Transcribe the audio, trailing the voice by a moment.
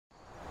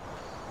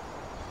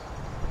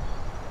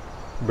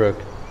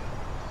Brooke,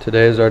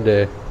 today is our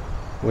day.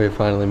 We have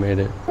finally made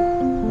it.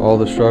 All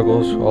the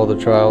struggles, all the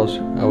trials,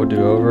 I would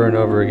do over and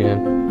over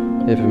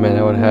again if it meant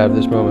I would have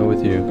this moment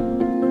with you.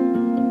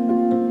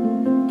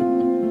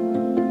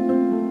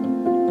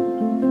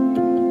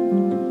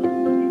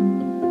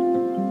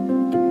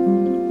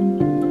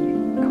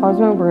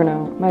 Cosmo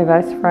Bruno, my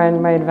best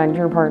friend, my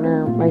adventure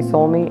partner, my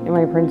soulmate, and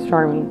my Prince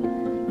Charming.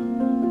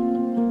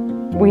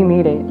 We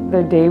made it.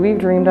 The day we've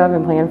dreamed of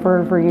and planned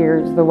for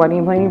years. The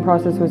wedding planning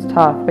process was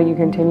tough, but you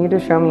continued to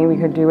show me we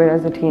could do it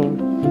as a team.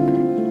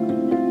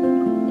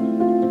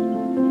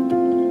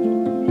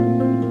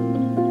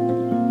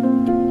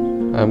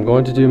 I'm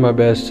going to do my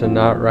best to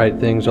not write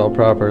things all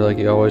proper like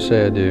you always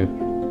say I do.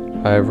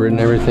 I have written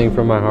everything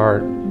from my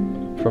heart,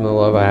 from the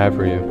love I have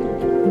for you.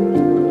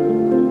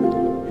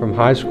 From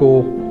high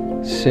school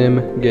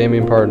sim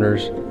gaming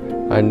partners,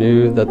 I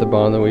knew that the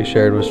bond that we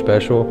shared was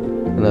special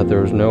and that there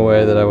was no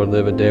way that I would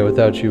live a day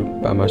without you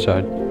by my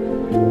side.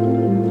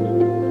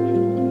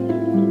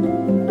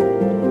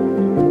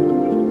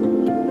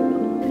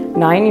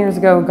 "9 years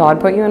ago, God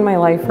put you in my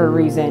life for a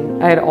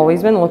reason. I had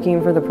always been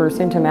looking for the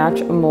person to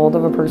match a mold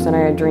of a person I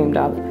had dreamed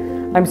of.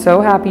 I'm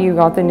so happy you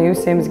got the new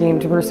Sims game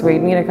to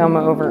persuade me to come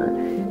over.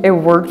 It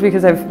worked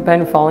because I've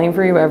been falling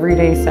for you every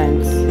day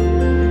since.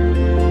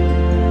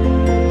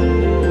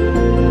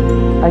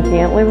 I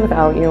can't live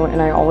without you,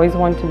 and I always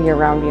want to be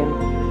around you.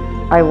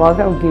 I love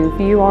how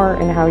goofy you are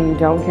and how you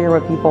don't care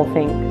what people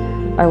think.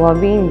 I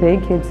love being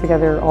big kids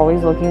together,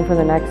 always looking for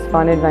the next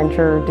fun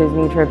adventure or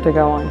Disney trip to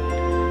go on.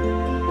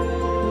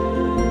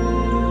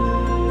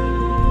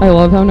 I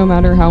love how no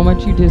matter how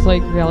much you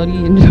dislike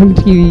reality and junk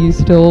TV, you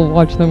still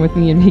watch them with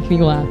me and make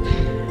me laugh.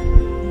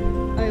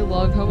 I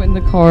love how in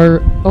the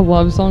car, a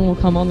love song will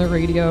come on the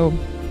radio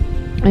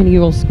and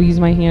you will squeeze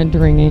my hand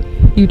during it.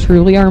 You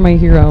truly are my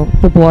hero.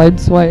 The blood,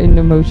 sweat, and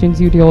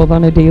emotions you deal with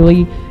on a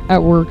daily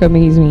at work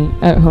amaze me.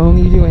 At home,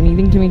 you do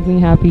anything to make me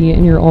happy,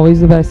 and you're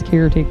always the best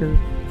caretaker.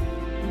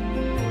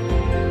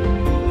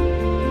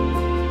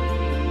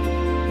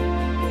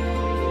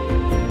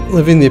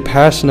 Living the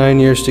past 9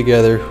 years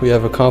together, we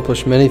have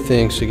accomplished many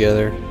things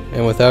together,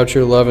 and without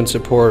your love and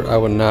support, I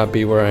would not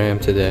be where I am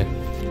today.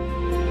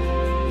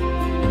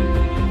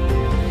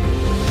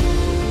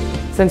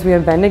 Since we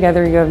have been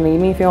together, you have made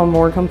me feel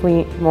more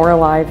complete, more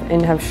alive,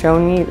 and have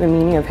shown me the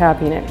meaning of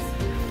happiness.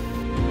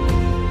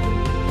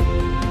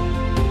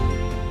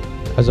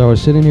 As I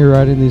was sitting here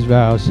writing these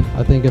vows,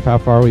 I think of how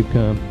far we've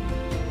come,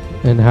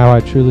 and how I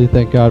truly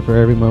thank God for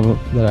every moment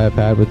that I have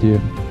had with you.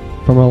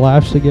 From our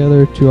laughs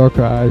together, to our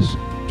cries,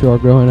 to our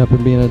growing up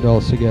and being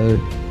adults together,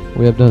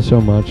 we have done so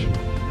much.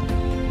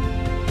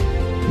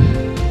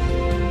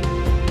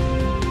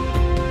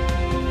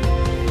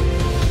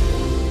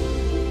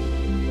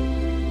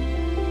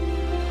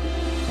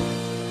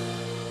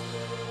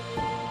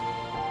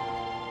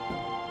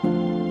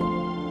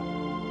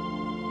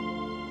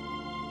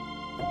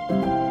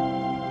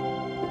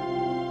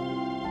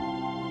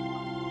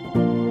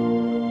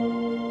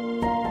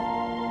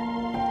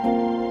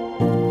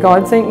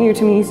 God sent you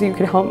to me so you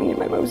could help me in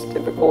my most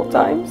difficult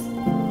times.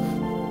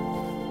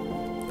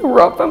 The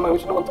rough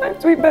emotional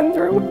times we've been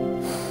through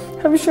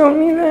have shown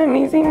me the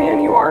amazing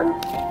man you are.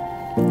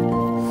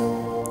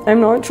 I'm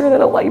not sure that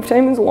a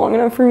lifetime is long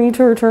enough for me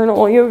to return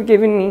all you have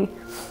given me,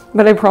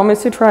 but I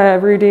promise to try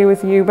every day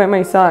with you by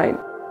my side.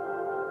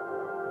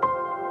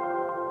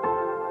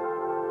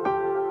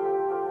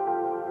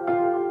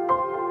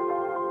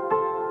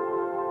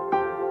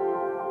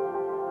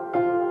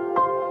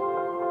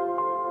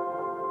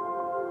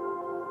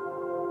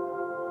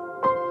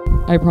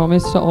 I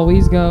promise to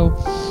always go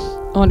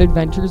on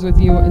adventures with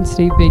you and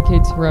stay big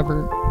kids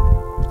forever.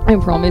 I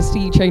promise to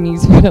eat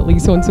Chinese food at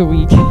least once a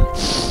week.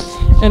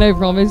 And I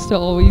promise to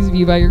always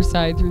be by your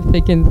side through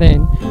thick and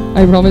thin.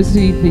 I promise to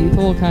be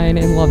faithful, kind,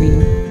 and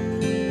loving.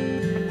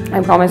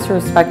 I promise to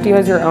respect you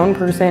as your own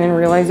person and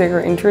realize that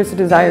your interests,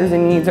 desires,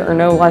 and needs are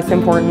no less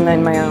important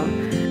than my own.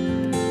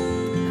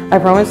 I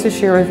promise to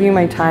share with you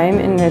my time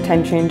and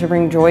attention to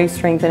bring joy,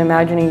 strength, and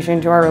imagination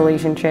to our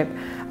relationship.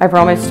 I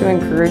promise to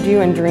encourage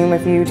you and dream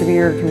with you to be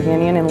your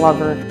companion and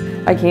lover.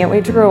 I can't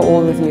wait to grow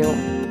old with you.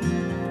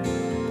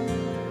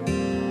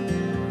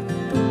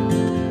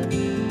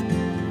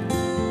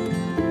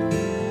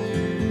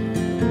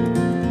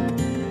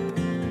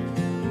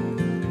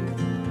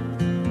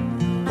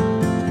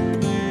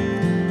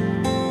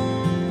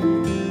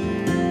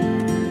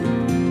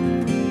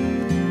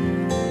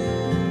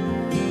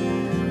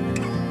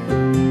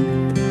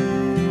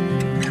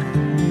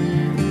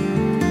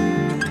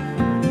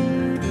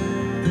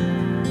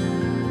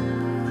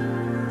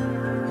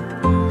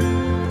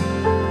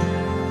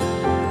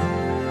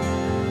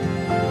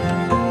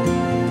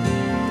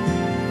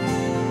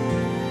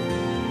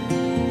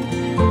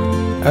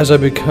 As I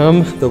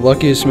become the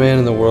luckiest man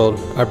in the world,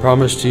 I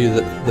promise to you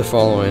the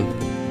following.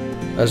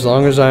 As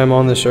long as I am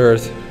on this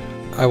earth,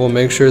 I will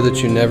make sure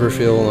that you never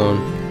feel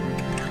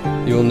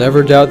alone. You will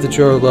never doubt that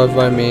you are loved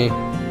by me,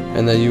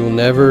 and that you will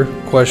never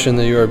question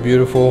that you are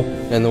beautiful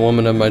and the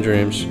woman of my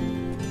dreams.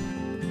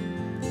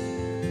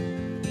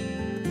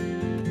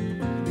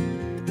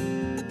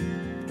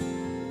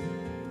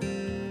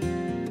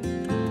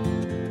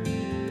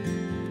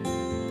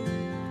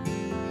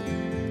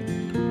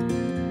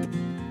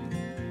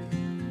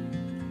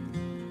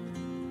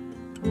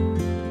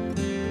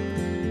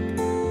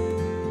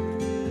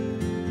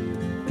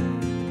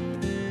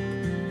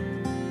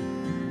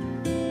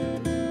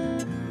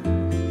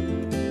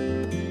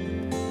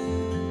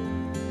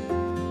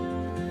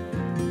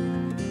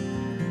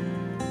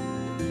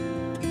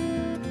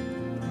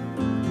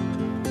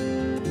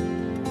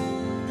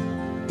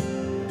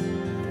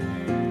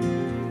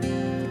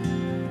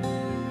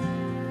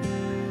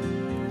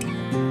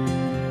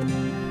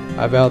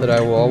 I vow that I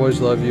will always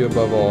love you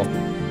above all.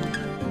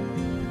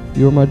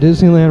 You are my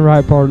Disneyland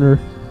ride partner.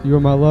 You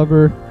are my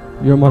lover.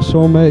 You are my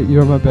soulmate.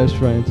 You are my best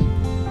friend.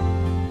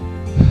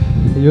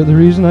 You're the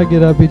reason I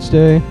get up each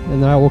day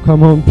and that I will come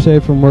home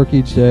safe from work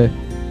each day.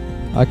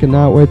 I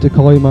cannot wait to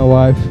call you my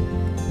wife,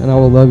 and I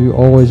will love you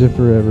always and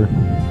forever.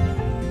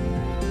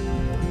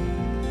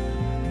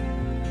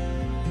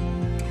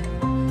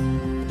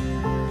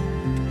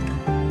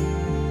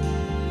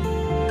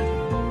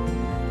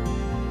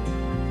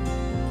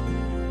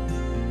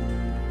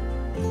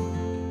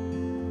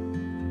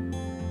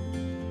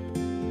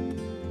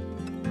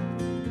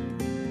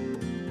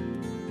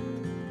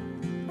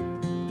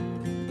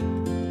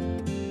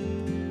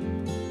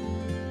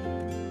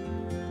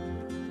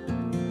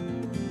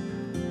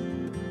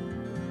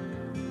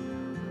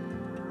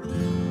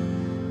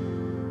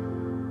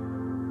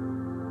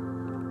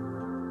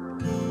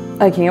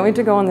 I can't wait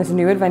to go on this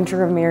new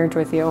adventure of marriage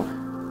with you.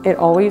 It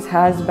always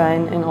has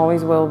been and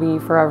always will be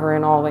forever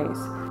and always.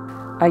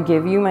 I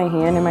give you my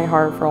hand and my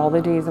heart for all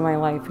the days of my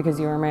life because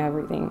you are my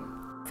everything.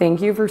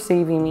 Thank you for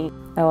saving me.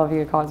 I love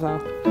you, Cosmo.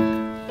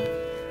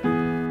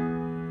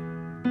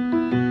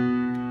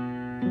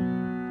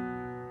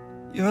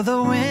 You're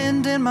the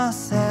wind in my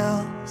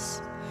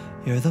sails.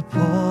 You're the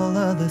pull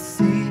of the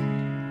sea.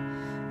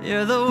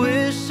 You're the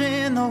wish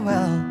in the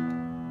well.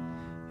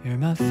 You're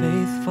my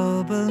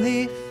faithful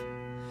belief.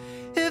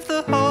 If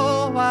the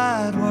whole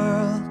wide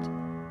world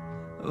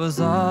was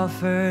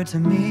offered to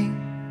me,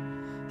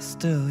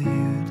 still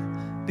you'd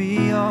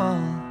be all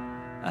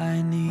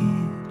I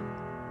need.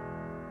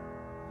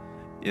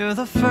 You're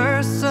the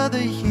first of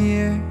the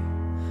year,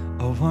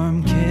 a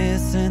warm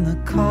kiss in the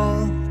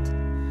cold.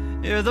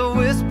 You're the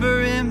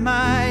whisper in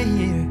my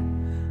ear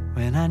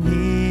when I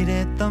need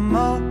it the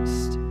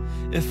most.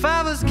 If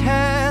I was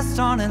cast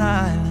on an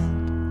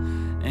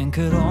island and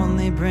could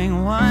only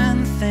bring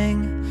one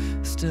thing,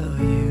 still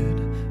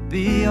you'd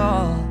be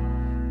all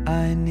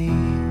I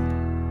need.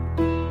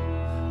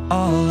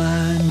 All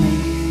I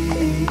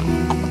need.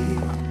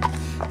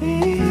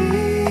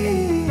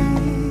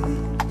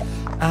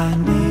 I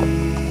need.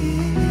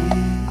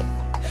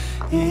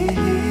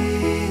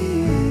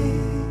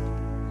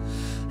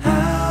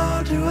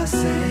 How do I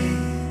say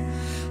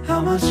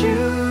how much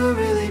you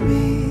really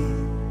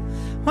mean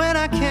when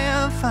I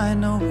can't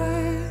find no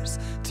words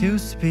to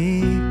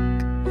speak?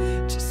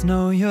 Just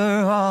know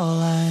you're all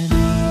I need.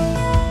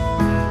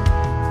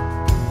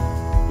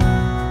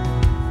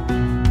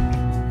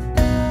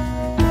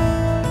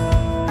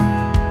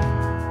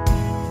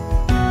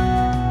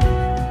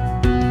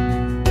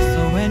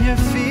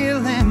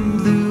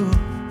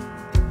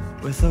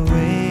 With a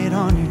weight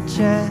on your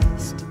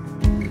chest,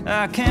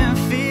 I can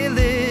feel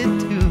it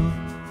too.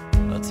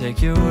 I'll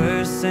take your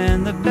worst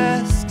and the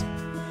best.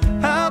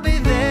 I'll be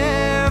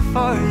there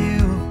for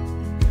you,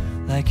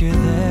 like you're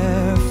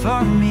there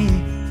for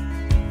me.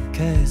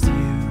 'Cause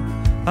you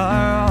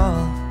are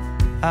all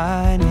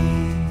I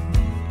need.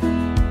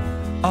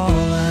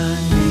 All I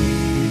need.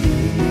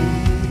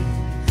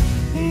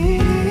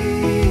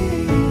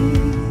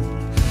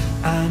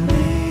 I need.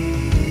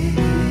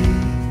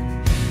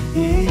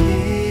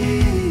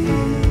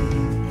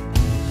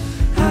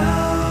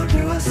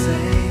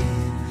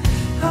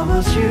 How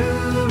much you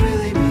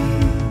really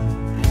mean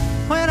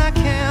when I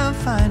can't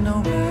find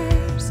no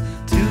words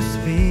to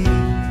speak.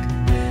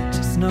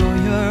 Just know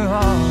you're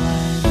all I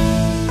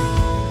need.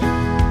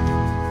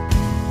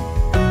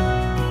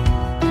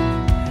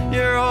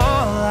 You're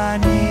all I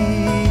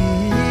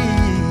need.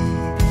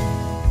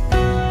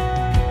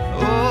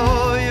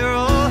 Oh, you're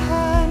all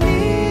I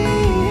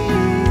need.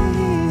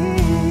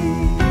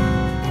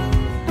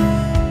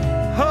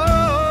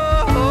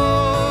 Oh,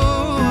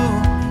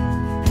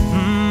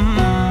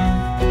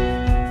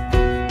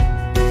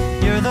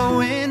 You're the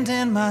wind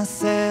in my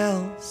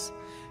sails.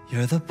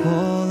 You're the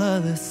pull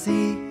of the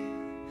sea.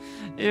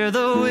 You're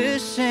the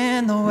wish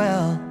in the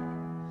well,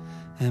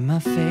 and my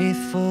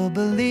faithful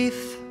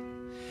belief.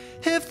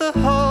 If the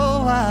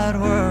whole wide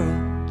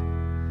world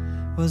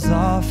was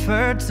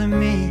offered to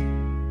me,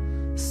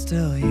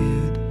 still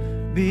you'd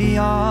be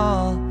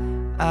all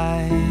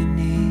I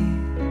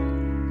need.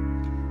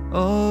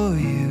 Oh,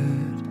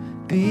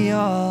 you'd be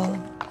all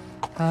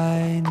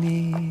I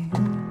need.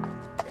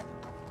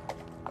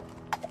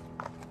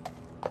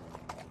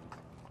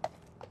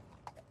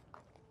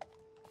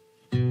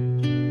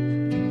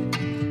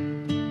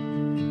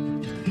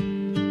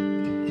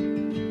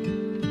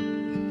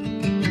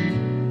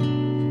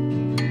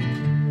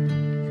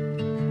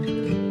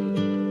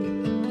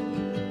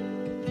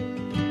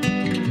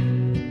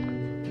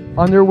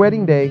 On their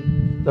wedding day,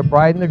 the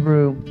bride and the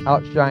groom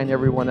outshine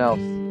everyone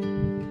else.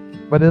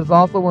 But it is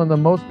also one of the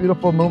most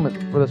beautiful moments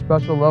for the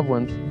special loved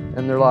ones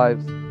in their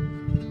lives.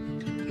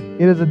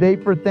 It is a day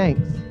for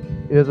thanks.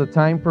 It is a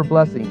time for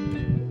blessing.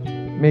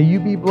 May you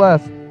be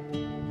blessed,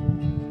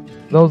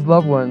 those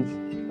loved ones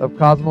of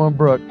Cosmo and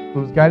Brooke,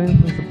 whose guidance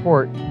and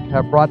support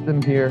have brought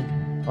them here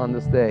on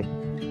this day.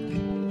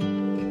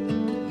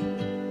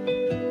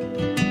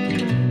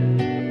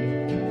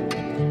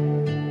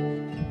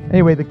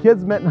 Anyway, the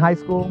kids met in high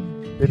school.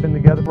 They've been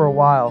together for a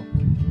while.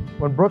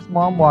 When Brooke's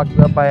mom walked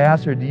up, I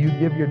asked her, "Do you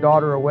give your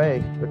daughter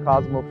away to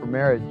Cosmo for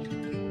marriage?"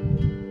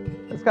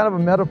 It's kind of a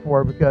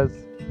metaphor because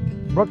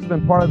Brooke's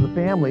been part of the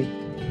family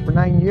for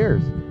 9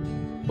 years.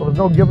 Well, there's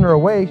no giving her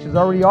away. She's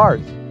already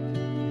ours.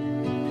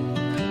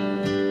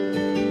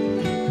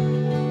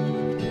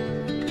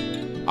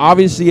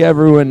 Obviously,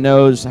 everyone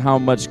knows how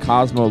much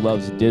Cosmo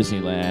loves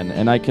Disneyland,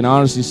 and I can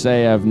honestly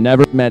say I've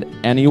never met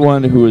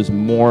anyone who is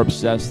more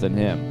obsessed than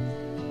him.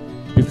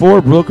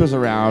 Before Brooke was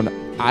around,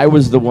 I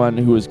was the one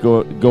who was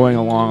going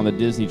along on the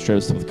Disney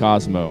trips with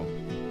Cosmo.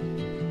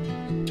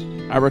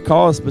 I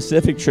recall a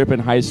specific trip in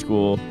high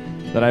school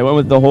that I went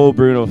with the whole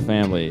Bruno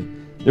family.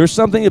 There was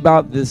something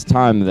about this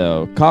time,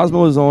 though.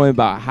 Cosmo was only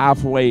about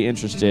halfway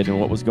interested in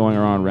what was going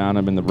on around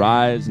him in the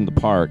rides and the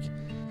park.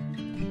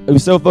 He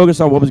was so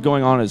focused on what was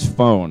going on his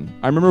phone.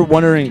 I remember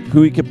wondering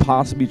who he could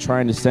possibly be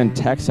trying to send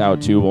texts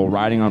out to while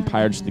riding on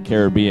Pirates of the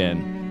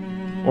Caribbean,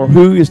 or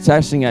who he was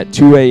texting at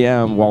 2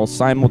 a.m. while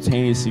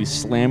simultaneously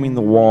slamming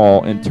the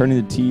wall and turning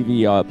the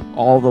TV up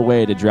all the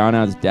way to drown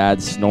out his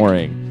dad's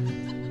snoring.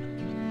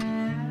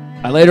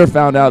 I later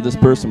found out this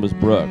person was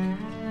Brooke.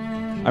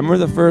 I remember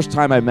the first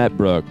time I met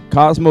Brooke.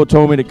 Cosmo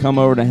told me to come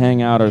over to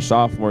hang out our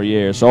sophomore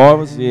year, so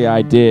obviously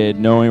I did,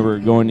 knowing we were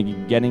going to be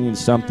getting into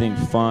something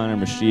fun or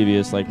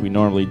mischievous like we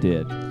normally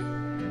did.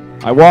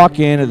 I walk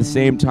in at the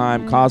same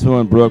time Cosmo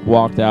and Brooke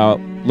walked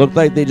out. Looked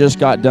like they just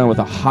got done with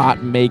a hot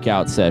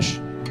makeout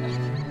session.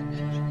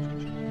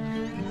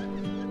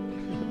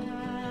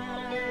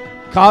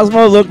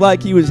 Cosmo looked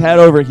like he was head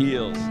over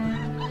heels.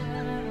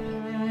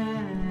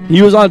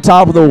 He was on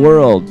top of the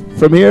world.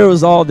 From here it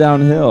was all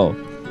downhill.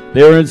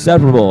 They were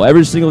inseparable.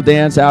 Every single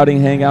dance,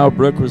 outing, hangout,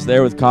 Brooke was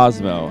there with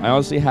Cosmo. I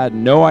honestly had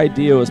no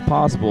idea it was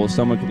possible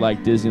someone could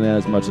like Disneyland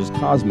as much as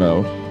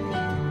Cosmo.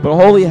 But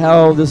holy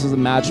hell, this is a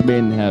match made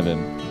in heaven.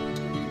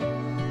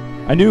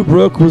 I knew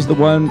Brooke was the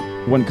one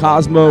when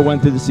Cosmo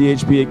went through the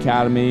CHP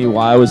Academy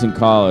while I was in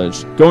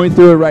college. Going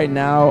through it right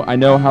now, I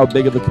know how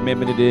big of a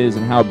commitment it is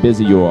and how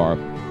busy you are.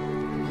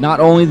 Not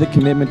only the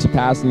commitment to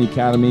passing the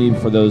academy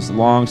for those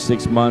long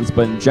 6 months,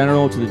 but in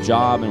general to the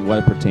job and what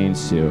it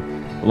pertains to.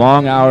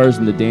 Long hours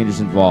and the dangers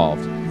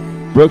involved.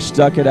 Brooke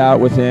stuck it out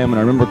with him, and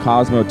I remember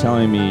Cosmo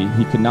telling me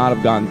he could not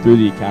have gotten through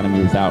the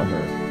academy without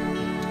her.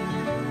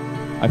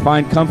 I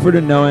find comfort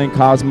in knowing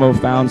Cosmo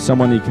found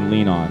someone he can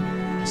lean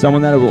on,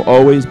 someone that will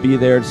always be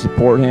there to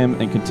support him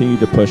and continue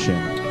to push him,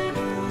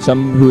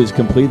 someone who is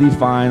completely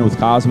fine with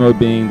Cosmo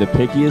being the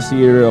pickiest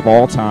eater of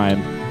all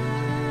time.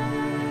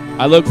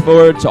 I look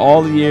forward to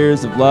all the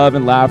years of love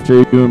and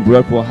laughter you and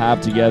Brooke will have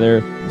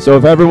together, so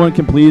if everyone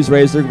can please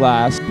raise their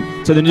glass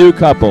to the new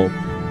couple.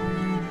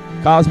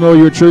 Cosmo,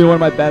 you are truly one of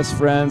my best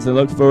friends. I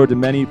look forward to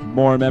many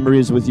more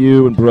memories with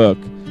you and Brooke.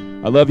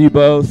 I love you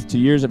both, to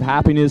years of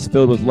happiness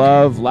filled with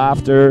love,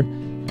 laughter,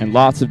 and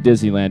lots of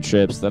Disneyland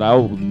trips that I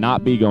will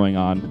not be going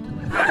on.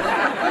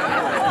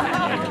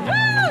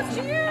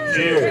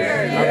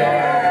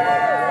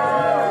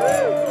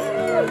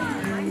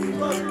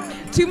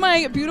 To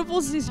my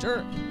beautiful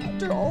sister,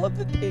 after all of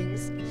the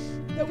things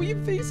that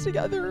we've faced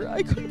together,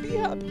 I couldn't be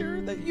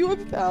happier that you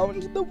have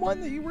found the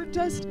one that you were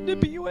destined to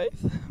be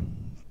with.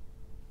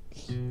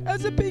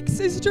 As a big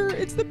sister,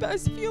 it's the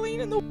best feeling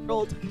in the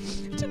world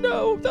to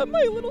know that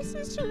my little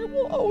sister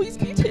will always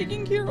be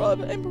taken care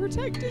of and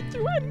protected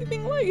through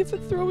anything life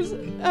throws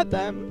at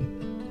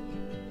them.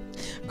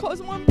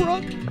 Cosmo and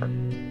Brooke,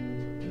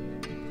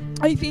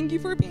 I thank you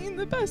for being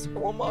the best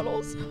role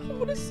models.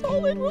 What a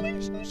solid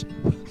relationship.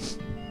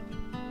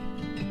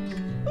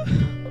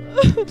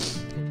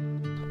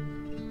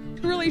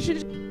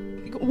 Relationship,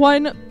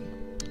 one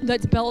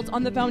that's built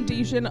on the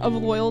foundation of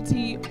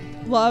loyalty,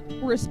 love,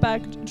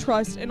 respect,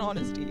 trust, and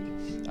honesty.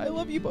 I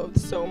love you both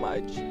so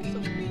much. So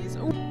please,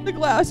 raise the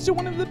glass to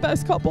one of the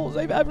best couples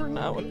I've ever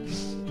known.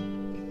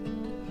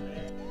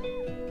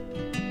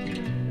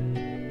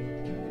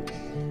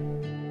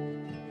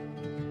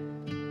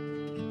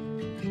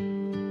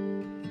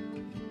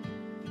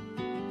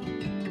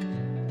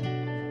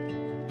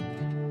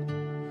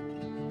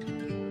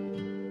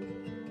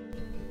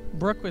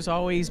 Brooke was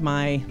always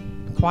my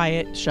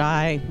quiet,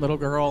 shy little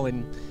girl,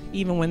 and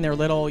even when they're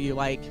little, you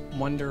like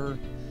wonder,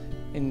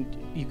 and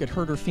you could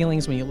hurt her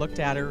feelings when you looked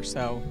at her.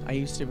 So I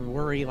used to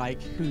worry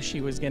like who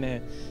she was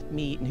gonna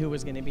meet and who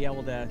was gonna be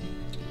able to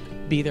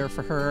be there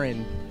for her.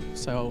 And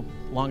so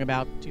long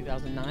about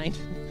 2009,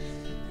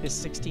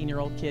 this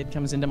 16-year-old kid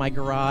comes into my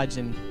garage,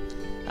 and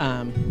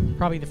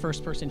probably the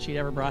first person she'd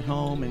ever brought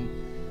home. And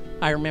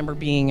I remember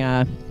being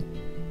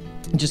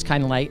just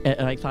kind of like,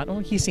 I thought, oh,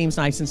 he seems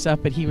nice and stuff,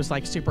 but he was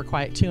like super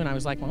quiet too. And I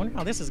was like, I wonder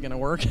how this is gonna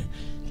work.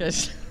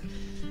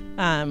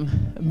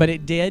 But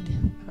it did,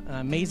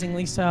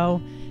 amazingly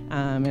so.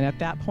 And at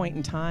that point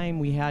in time,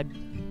 we had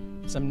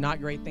some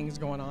not great things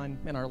going on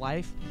in our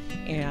life.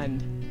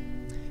 And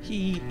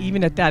he,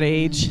 even at that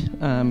age,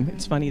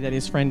 it's funny that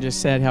his friend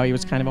just said how he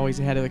was kind of always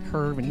ahead of the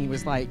curve, and he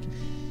was like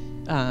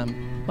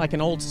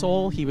an old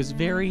soul. He was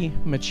very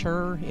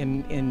mature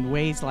in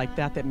ways like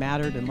that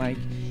mattered. And like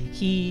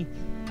he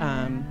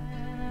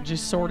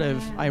just sort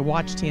of, I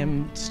watched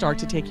him start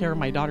to take care of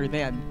my daughter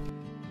then.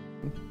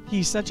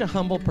 He's such a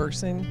humble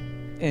person,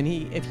 and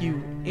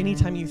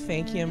anytime you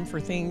thank him for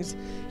things,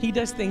 he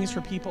does things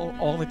for people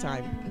all the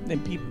time.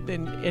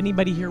 And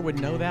anybody here would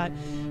know that,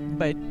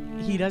 but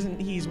he doesn't.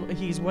 He's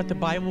what the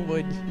Bible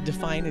would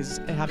define as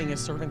having a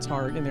servant's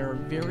heart, and there are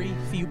very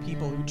few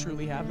people who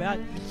truly have that.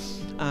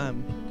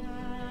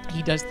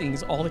 He does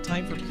things all the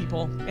time for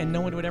people, and no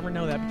one would ever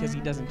know that because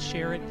he doesn't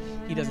share it.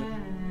 He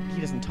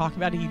doesn't talk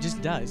about it. He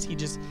just does.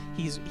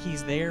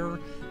 He's there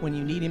when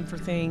you need him for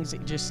things.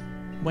 Just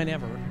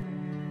whenever.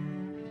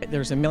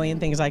 There's a million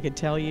things I could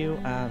tell you,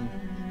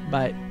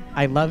 but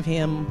I love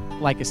him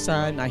like a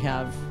son. I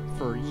have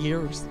for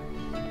years.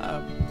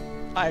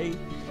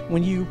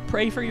 When you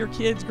pray for your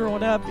kids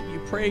growing up, and you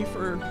pray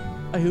for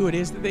who it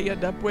is that they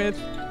end up with,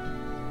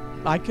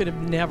 I could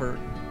have never,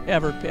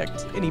 ever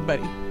picked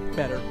anybody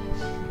better.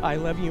 I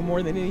love you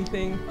more than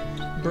anything.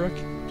 Brooke,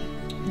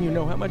 you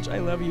know how much I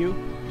love you.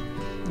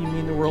 You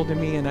mean the world to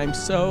me, and I'm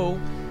so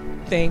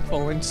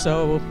thankful and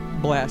so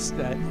blessed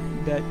that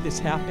this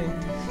happened.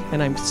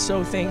 And I'm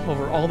so thankful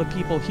for all the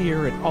people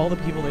here and all the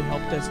people that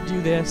helped us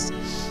do this.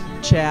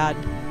 Chad,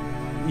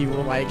 you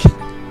were like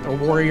a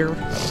warrior.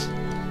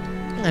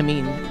 I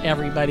mean,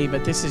 everybody,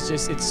 but this is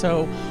just, it's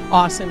so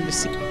awesome to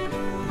see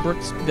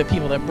Brooke's, the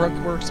people that Brooke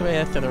works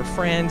with, and their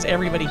friends,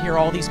 everybody here,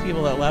 all these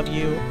people that love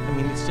you. I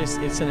mean,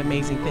 it's an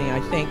amazing thing.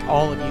 I thank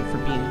all of you for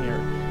being here.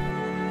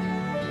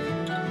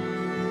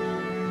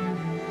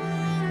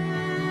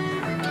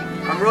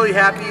 I'm really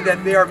happy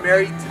that they are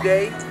married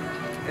today,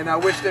 and I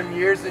wish them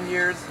years and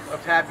years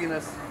of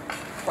happiness,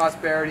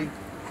 prosperity,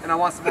 and I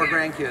want some more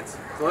grandkids.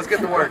 So let's get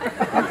to work.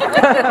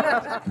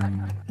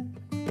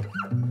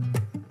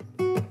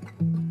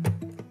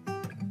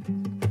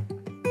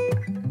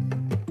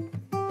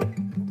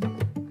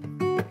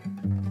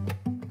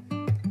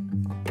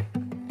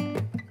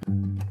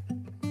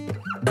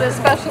 It was a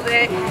special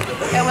day.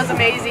 It was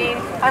amazing.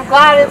 I'm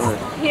glad it's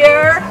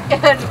here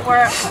and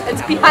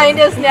it's behind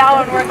us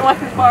now, and we're going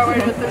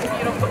forward with this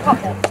beautiful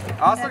couple.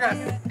 Awesome, guys.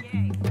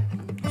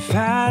 If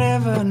I'd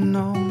ever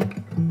known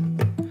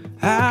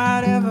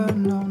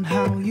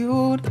how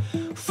you'd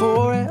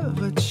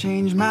forever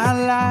change my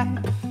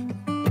life,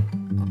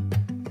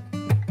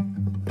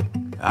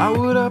 I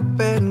would up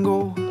and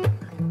go,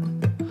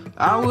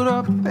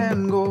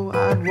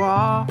 I'd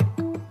walk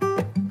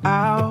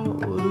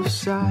out of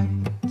sight.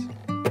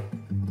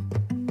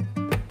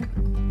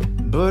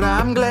 But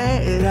I'm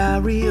glad I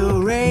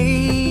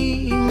rearranged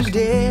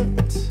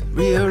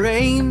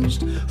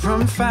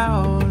from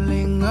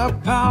falling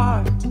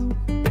apart,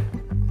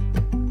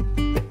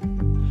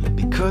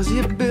 because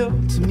you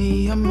built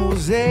me a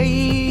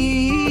mosaic,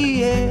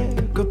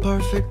 a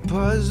perfect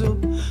puzzle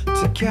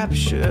to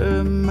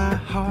capture my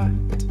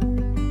heart.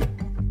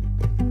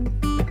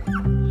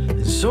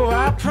 And so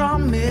I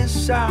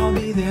promise I'll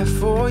be there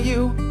for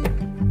you.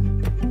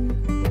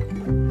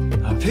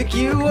 I'll pick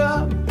you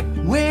up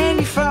when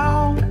you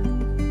fall.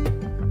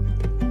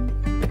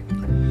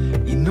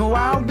 You know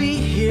I'll be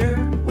here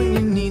when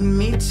you need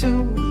me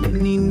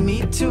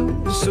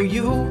to, so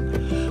you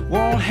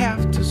won't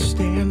have to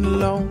stand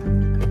alone.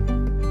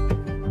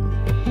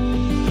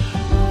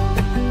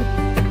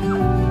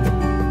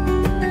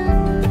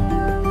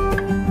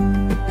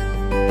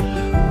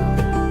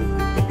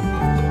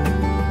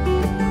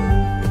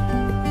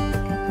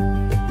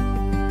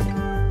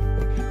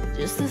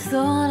 Just the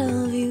thought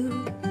of you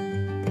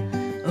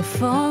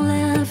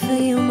falling for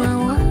you, my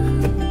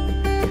world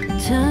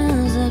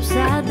turns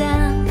upside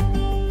down.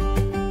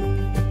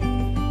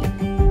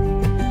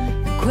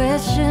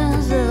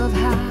 Questions of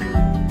how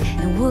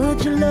and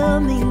would you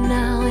love me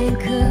now, and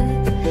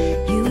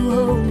could you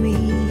hold me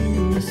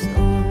in the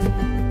storm?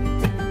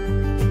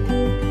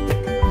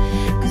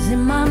 'Cause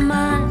in my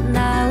mind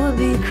I would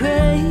be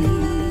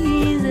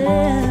crazy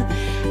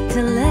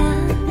to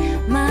let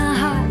my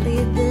heart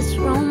lead this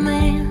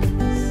romance.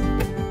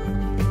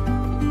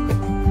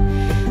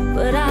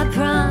 But I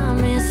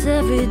promise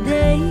every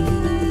day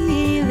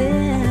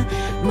that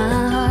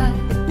my heart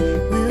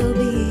will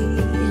be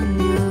in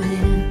your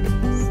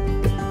hands.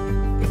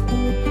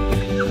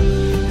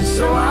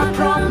 So I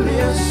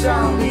promise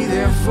I'll be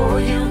there for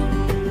you.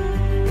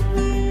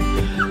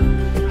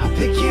 I'll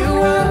pick you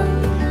up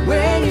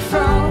when you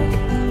fall.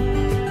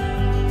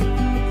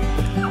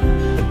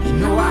 You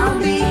know I'll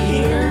be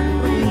here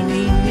when you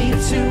need me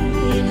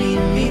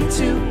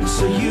to,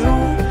 so you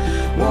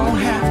won't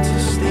have to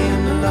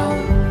stand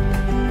alone.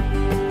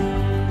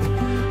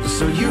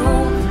 So you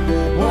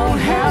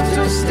won't have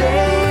to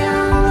stay